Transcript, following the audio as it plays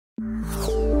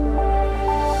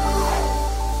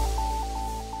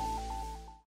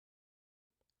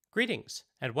Greetings,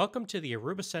 and welcome to the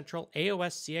Aruba Central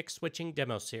AOS-CX Switching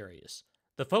demo series.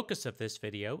 The focus of this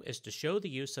video is to show the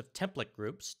use of template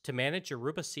groups to manage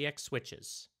Aruba CX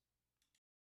switches.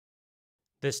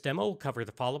 This demo will cover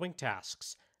the following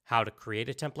tasks: how to create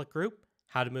a template group,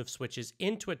 how to move switches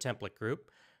into a template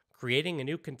group, creating a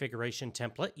new configuration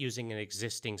template using an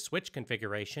existing switch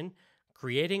configuration,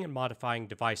 creating and modifying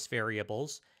device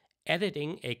variables,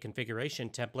 editing a configuration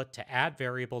template to add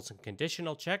variables and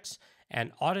conditional checks,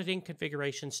 and auditing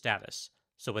configuration status.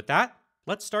 So with that,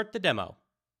 let's start the demo.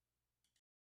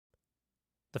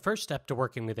 The first step to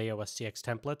working with AOS-CX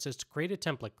templates is to create a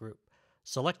template group.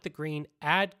 Select the green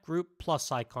Add Group Plus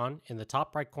icon in the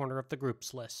top right corner of the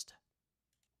Groups list.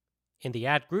 In the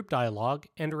Add Group dialog,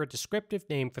 enter a descriptive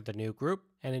name for the new group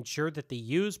and ensure that the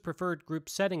Use Preferred Group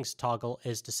Settings toggle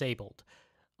is disabled.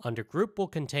 Under Group Will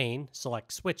Contain,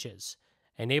 select Switches.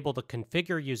 Enable the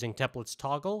Configure Using Templates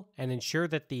toggle and ensure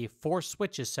that the For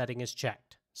Switches setting is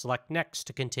checked. Select Next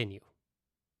to continue.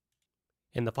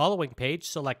 In the following page,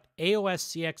 select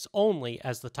AOS-CX only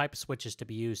as the type of switches to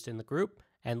be used in the group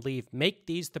and leave Make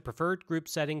these the preferred group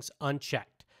settings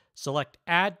unchecked. Select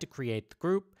Add to create the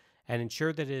group and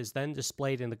ensure that it is then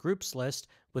displayed in the Groups list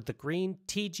with the green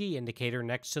TG indicator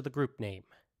next to the group name.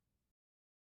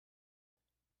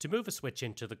 To move a switch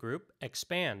into the group,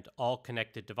 expand All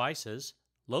Connected Devices,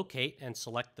 locate and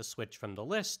select the switch from the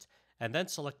list, and then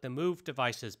select the Move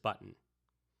Devices button.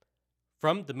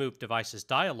 From the Move Devices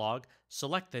dialog,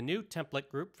 select the new template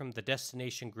group from the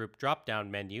Destination Group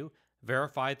drop-down menu,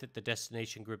 verify that the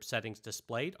Destination Group settings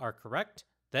displayed are correct,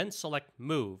 then select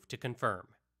Move to confirm.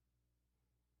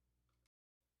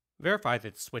 Verify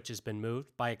that the switch has been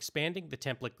moved by expanding the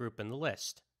template group in the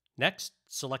list. Next,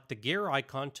 select the gear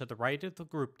icon to the right of the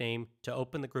group name to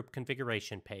open the group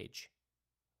configuration page.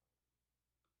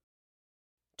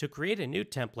 To create a new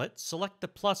template, select the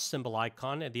plus symbol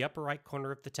icon in the upper right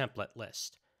corner of the template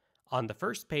list. On the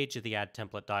first page of the Add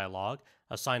Template dialog,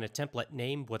 assign a template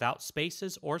name without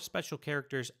spaces or special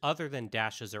characters other than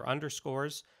dashes or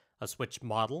underscores, a switch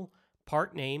model,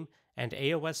 part name, and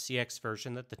AOS-CX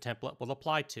version that the template will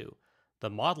apply to.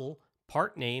 The model,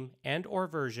 part name, and/or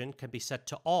version can be set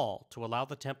to all to allow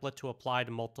the template to apply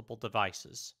to multiple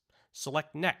devices.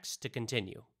 Select Next to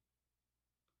continue.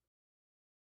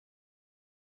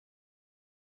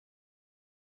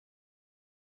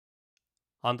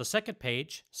 On the second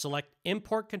page, select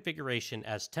Import Configuration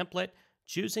as Template,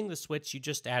 choosing the switch you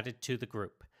just added to the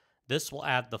group. This will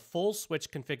add the full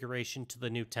switch configuration to the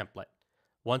new template.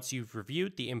 Once you've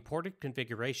reviewed the imported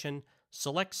configuration,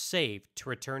 select Save to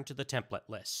return to the template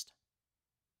list.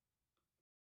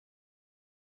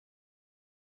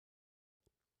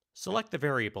 Select the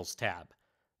Variables tab.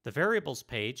 The Variables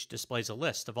page displays a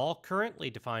list of all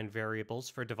currently defined variables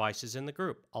for devices in the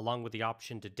group, along with the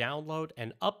option to download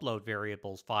and upload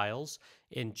variables files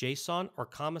in JSON or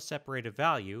comma-separated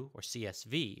value, or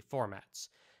CSV, formats.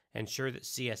 Ensure that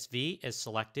CSV is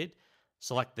selected.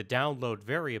 Select the Download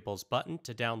Variables button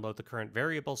to download the current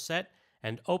variable set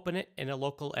and open it in a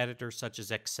local editor such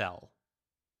as Excel.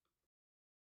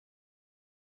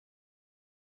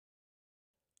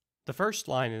 The first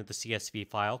line of the CSV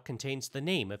file contains the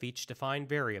name of each defined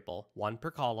variable, one per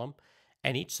column,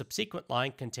 and each subsequent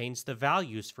line contains the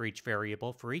values for each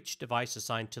variable for each device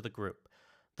assigned to the group.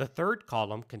 The third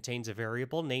column contains a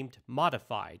variable named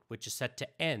Modified, which is set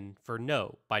to N for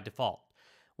No by default.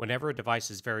 Whenever a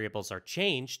device's variables are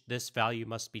changed, this value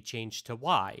must be changed to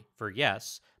Y for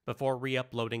Yes before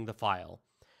re-uploading the file.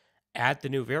 Add the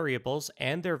new variables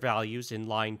and their values in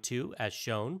line 2 as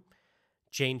shown.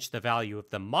 Change the value of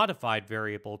the modified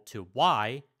variable to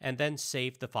Y, and then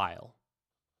save the file.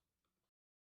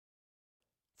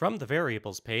 From the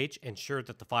Variables page, ensure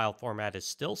that the file format is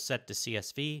still set to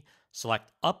CSV,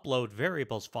 select Upload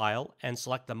Variables File, and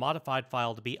select the modified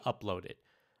file to be uploaded.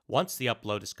 Once the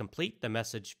upload is complete, the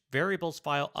message Variables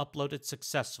File Uploaded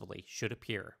Successfully should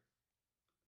appear.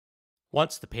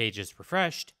 Once the page is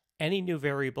refreshed, any new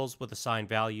variables with assigned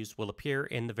values will appear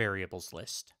in the Variables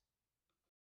list.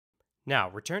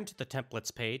 Now, return to the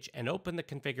Templates page and open the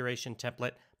configuration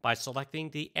template by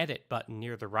selecting the Edit button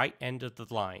near the right end of the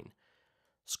line.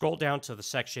 Scroll down to the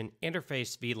section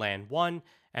Interface VLAN 1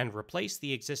 and replace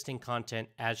the existing content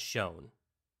as shown.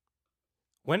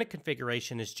 When a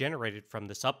configuration is generated from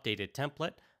this updated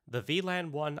template, the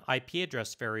VLAN 1 IP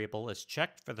address variable is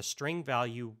checked for the string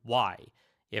value Y.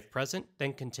 If present,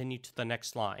 then continue to the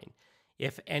next line.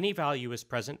 If any value is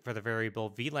present for the variable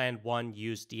VLAN 1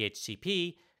 use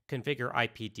DHCP, configure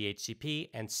IP DHCP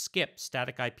and skip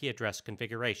static IP address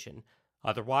configuration.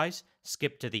 Otherwise,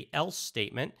 skip to the else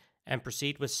statement and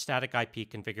proceed with static IP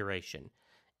configuration.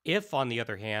 If, on the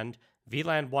other hand,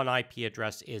 VLAN 1 IP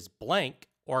address is blank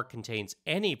or contains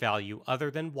any value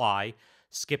other than Y,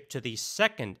 skip to the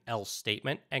second else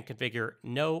statement and configure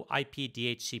no IP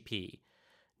DHCP.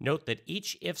 Note that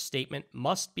each if statement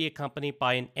must be accompanied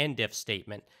by an end if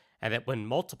statement, and that when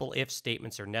multiple if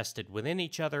statements are nested within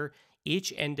each other,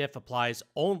 each end if applies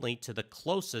only to the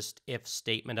closest if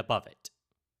statement above it.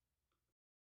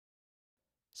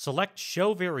 Select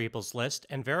Show Variables list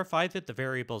and verify that the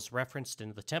variables referenced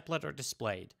in the template are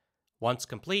displayed. Once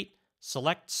complete,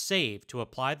 select Save to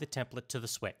apply the template to the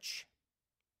switch.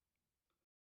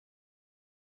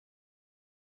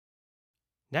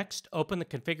 Next, open the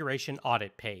Configuration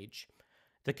Audit page.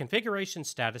 The configuration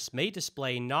status may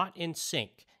display Not in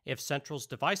Sync if Central's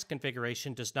device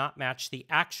configuration does not match the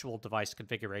actual device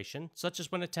configuration, such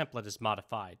as when a template is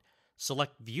modified.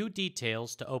 Select View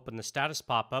Details to open the status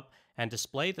pop-up and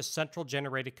display the Central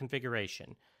generated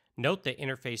configuration. Note that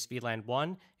interface VLAN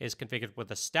 1 is configured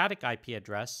with a static IP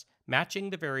address, matching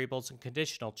the variables and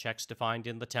conditional checks defined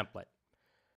in the template.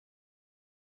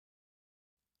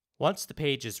 Once the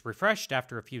page is refreshed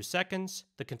after a few seconds,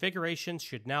 the configurations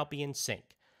should now be in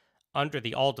sync. Under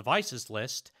the All Devices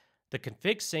list, the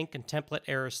Config Sync and Template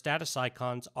Error status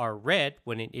icons are red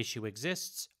when an issue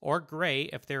exists, or gray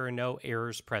if there are no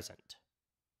errors present.